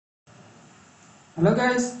Hello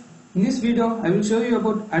guys, in this video I will show you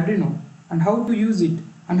about Arduino and how to use it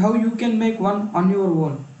and how you can make one on your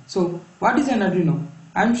own. So what is an Arduino?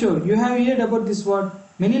 I am sure you have heard about this word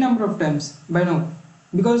many number of times by now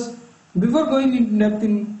because before going into depth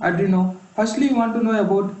in Arduino, firstly you want to know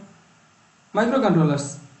about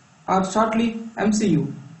microcontrollers or shortly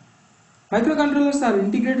MCU. Microcontrollers are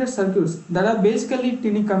integrated circuits that are basically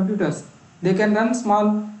tiny computers. They can run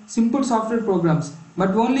small, simple software programs, but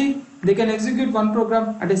only they can execute one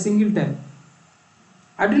program at a single time.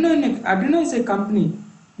 Arduino is a company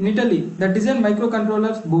in Italy that design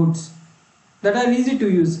microcontroller boards that are easy to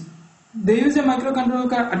use. They use a microcontroller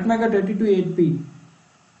called Atmega 3288P.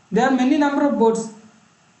 There are many number of boards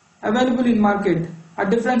available in market at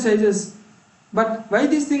different sizes. But why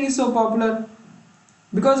this thing is so popular?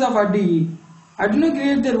 Because of RDE. Arduino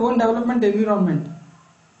create their own development environment,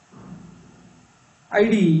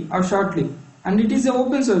 IDE or shortly, and it is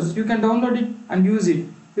open source. You can download it and use it.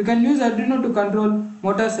 You can use Arduino to control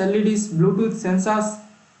motors, LEDs, Bluetooth, sensors,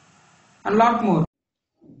 and lot more.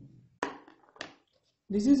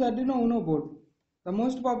 This is Arduino Uno board, the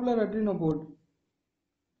most popular Arduino board.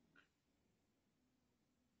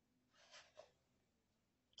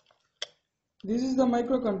 This is the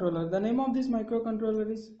microcontroller. The name of this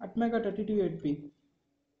microcontroller is Atmega 3288P.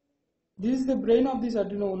 This is the brain of this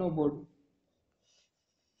Arduino Uno board.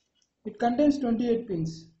 It contains 28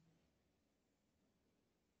 pins.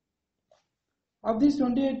 Of these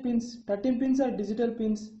 28 pins, 13 pins are digital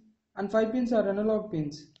pins and 5 pins are analog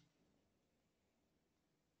pins.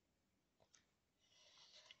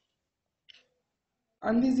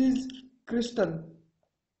 And this is crystal.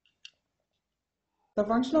 The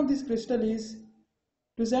function of this crystal is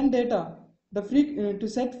to send data, to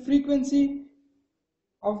set frequency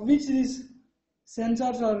of which these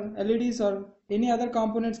sensors or LEDs or any other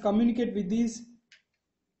components communicate with these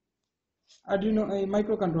Arduino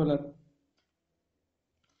microcontroller.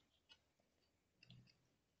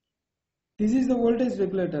 This is the voltage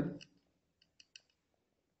regulator.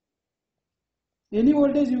 Any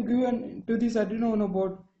voltage you give to this Arduino Uno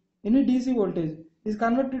board, any DC voltage is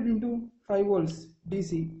converted into 5 volts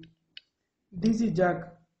DC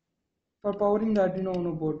jack for powering the Arduino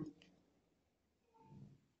Uno board.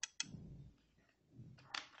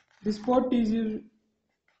 This port is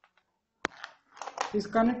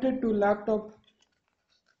connected to laptop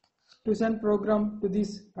to send program to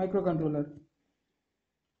this microcontroller.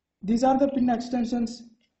 These are the pin extensions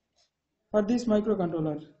for this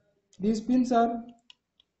microcontroller. These pins are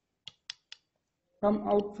come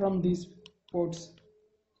out from these ports,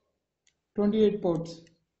 28 ports.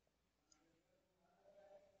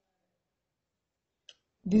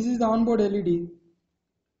 This is the onboard LED.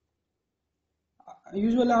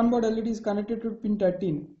 Usually onboard LED is connected to pin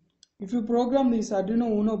 13. If you program this Arduino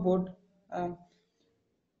Uno board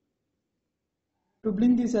to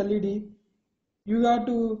blink this LED, you have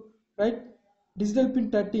to write digital pin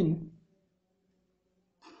 13,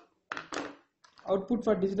 output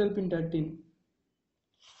for digital pin 13.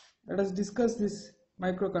 Let us discuss this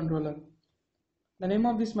microcontroller. The name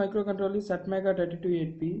of this microcontroller is Atmega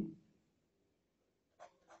 328P.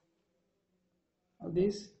 Of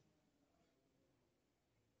these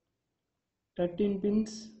 13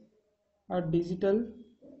 pins are digital,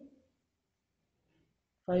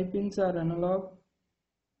 5 pins are analog.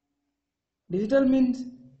 Digital means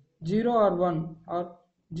 0 or 1 or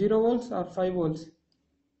 0 volts or 5 volts.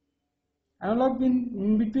 Analog pin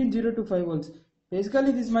in between 0 to 5 volts.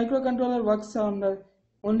 Basically this microcontroller works on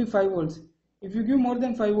only 5 volts. If you give more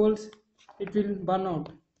than 5 volts, it will burn out.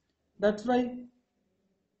 That's why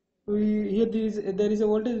here there is a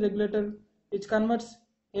voltage regulator which converts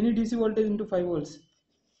any DC voltage into 5 volts.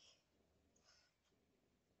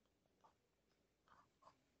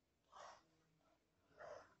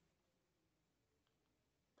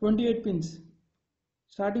 "28 pins,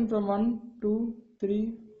 starting from 1, 2,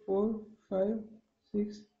 3, 4, 5,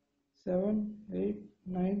 6, 7, 8,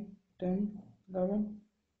 9, 10, 11,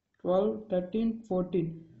 12, 13,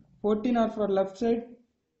 14. 14 are for left side,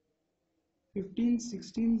 15,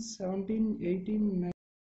 16, 17, 18, 19,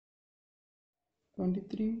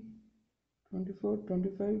 23, 24,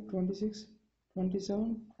 25, 26,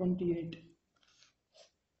 27, 28.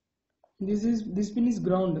 This pin is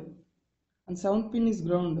ground and sound pin is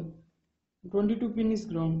ground. 22 pin is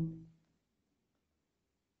ground.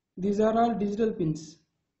 These are all digital pins.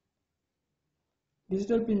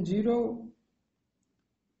 Digital pin 0,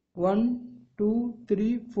 1, 2,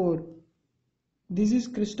 3, 4. This is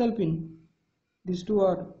crystal pin. These two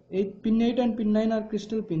are pin 8 and pin 9 are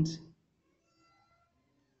crystal pins.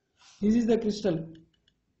 This is the crystal.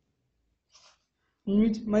 in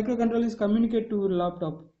which microcontrollers communicate to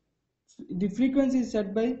laptop. The frequency is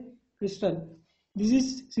set by crystal. This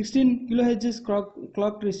is 16 kHz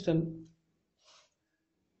clock crystal.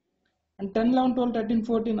 And 10, 11, 12, 13,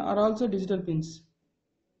 14 are also digital pins.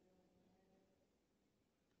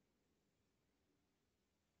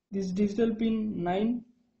 This digital pin 9,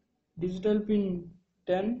 digital pin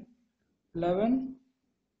 10, 11,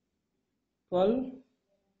 12,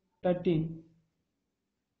 13.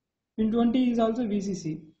 Pin 20 is also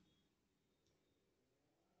VCC.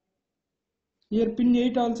 Here pin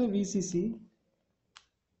 8 also VCC.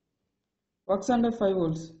 Works under 5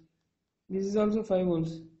 volts. This is also 5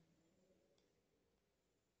 volts.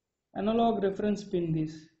 Analog reference pin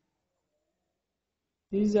this.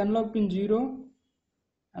 This is analog pin 0,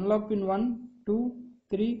 analog pin 1, 2,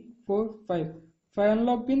 3, 4, 5. 5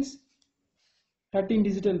 analog pins, 13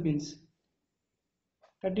 digital pins.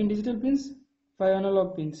 13 digital pins, 5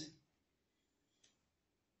 analog pins.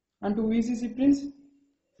 And 2 VCC pins,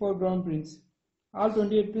 4 ground pins. All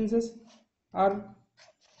 28 pins are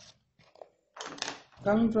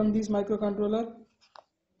coming from this microcontroller.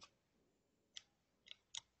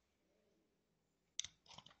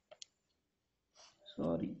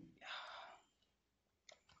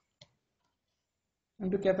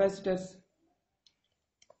 And 2 capacitors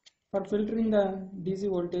for filtering the DC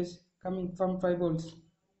voltage coming from 5 volts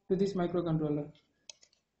to this microcontroller.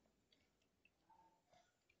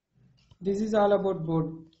 This is all about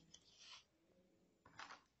board.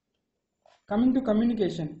 Coming to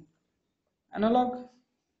communication, analog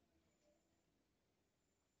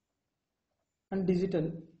and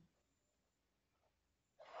digital.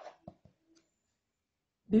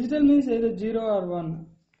 Digital means either 0 or 1.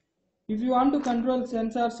 If you want to control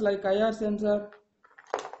sensors like IR sensor,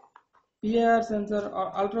 PIR sensor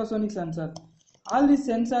or ultrasonic sensor, all these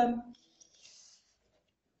sensor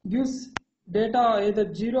gives data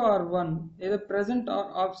either 0 or 1, either present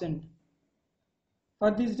or absent.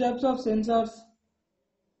 For these types of sensors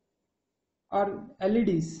are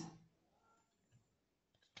LEDs,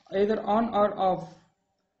 either on or off.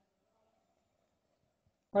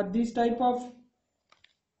 For these type of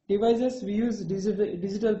devices we use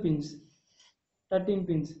digital pins, 13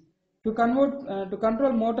 pins. To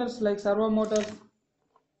control motors like servo motors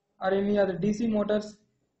or any other DC motors,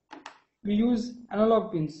 we use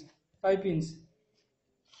analog pins, 5 pins.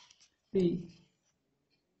 The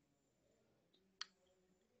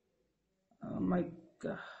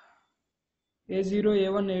A0,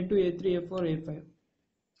 A1, A2, A3, A4, A5.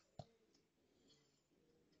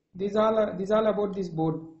 These all about this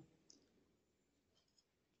board.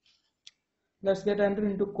 Let's get enter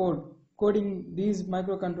into coding these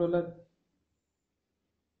microcontroller.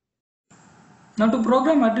 Now to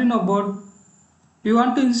program Arduino board, we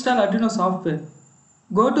want to install Arduino software.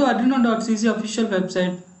 Go to arduino.cc official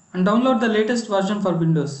website and download the latest version for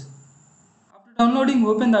Windows. After downloading,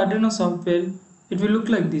 open the Arduino software. It will look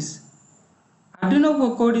like this.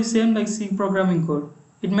 Arduino code is same like C programming code.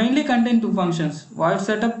 It mainly contains 2 functions, void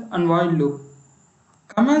setup and void loop.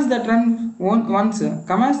 Commands that run once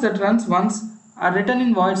are written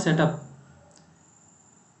in void setup,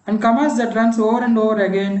 and commands that runs over and over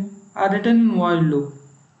again are written in void loop.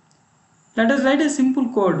 Let us write a simple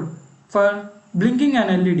code for blinking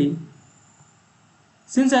an LED.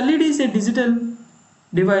 Since LED is a digital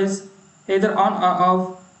device, either on or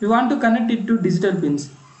off, we want to connect it to digital pins.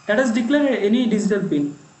 Let us declare any digital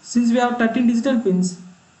pin. Since we have 13 digital pins,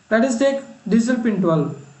 let us take digital pin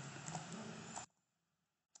 12.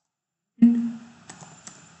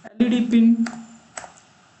 LED pin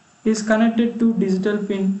is connected to digital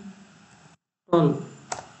pin 12.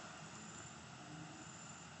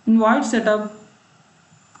 In void setup,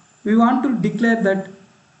 we want to declare that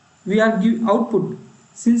we are give output.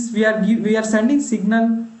 Since we are sending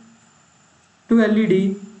signal to LED,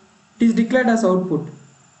 it is declared as output.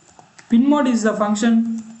 Pin mode is the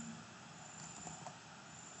function.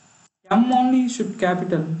 M only should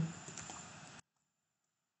capital.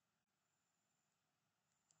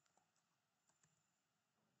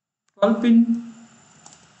 12 pin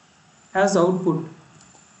as output.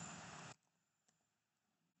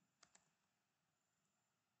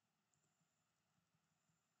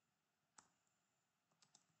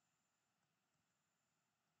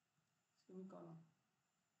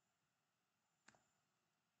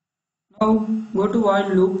 Now go to while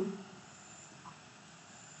loop.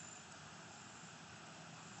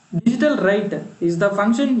 Digital write is the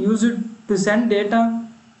function used to send data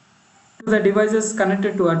to the devices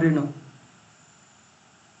connected to Arduino.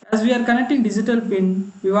 As we are connecting digital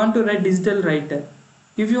pin, we want to write digital write.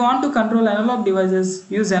 If you want to control analog devices,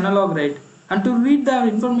 use analog write. And to read the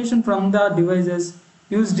information from the devices,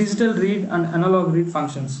 use digital read and analog read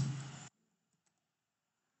functions.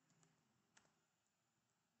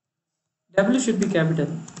 W should be capital.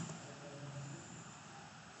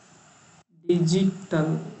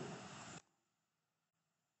 Digital.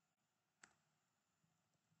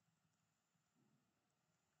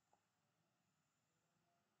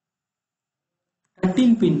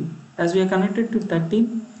 Thirteen pin. As we are connected to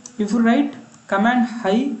 13, if you write command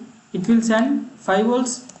high, it will send 5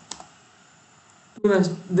 volts to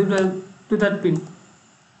that pin.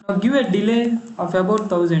 Now give a delay of about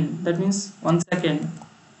 1000, that means 1 second.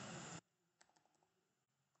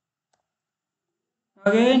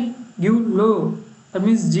 Again give low, that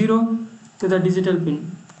means 0 to the digital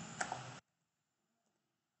pin.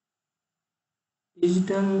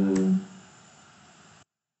 Digital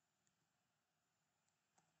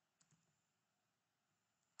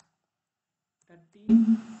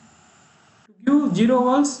 13. To give 0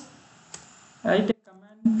 volts, write a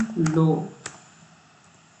command low.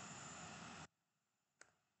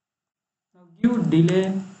 Now give delay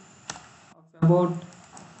of about,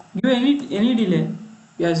 give any delay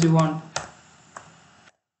as you want,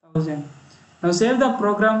 1000. Now save the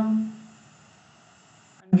program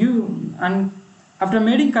and give, and after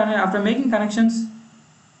making connections,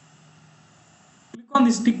 click on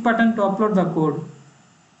this tick button to upload the code.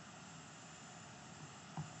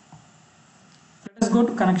 Let us go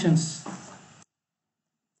to connections.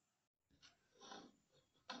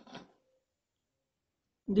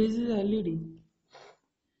 This is LED.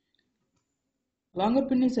 Longer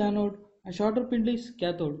pin is anode and shorter pin is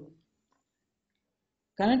cathode.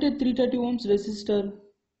 Connected 330 ohms resistor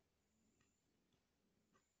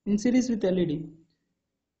in series with LED.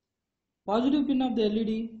 Positive pin of the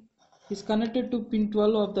LED is connected to pin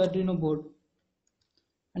 12 of the Arduino board.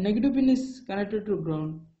 And negative pin is connected to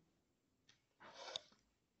ground.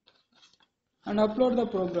 And upload the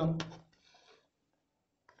program.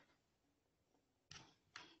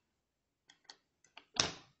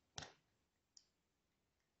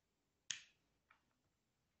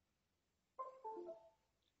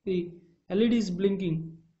 The LED is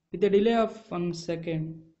blinking with a delay of 1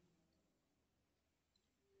 second.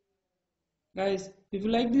 Guys, if you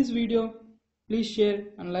like this video, please share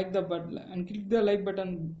and like the button and click the like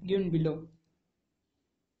button given below.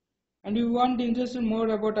 And if you want interested more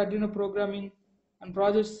about Arduino programming and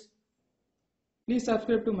projects, please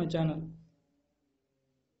subscribe to my channel.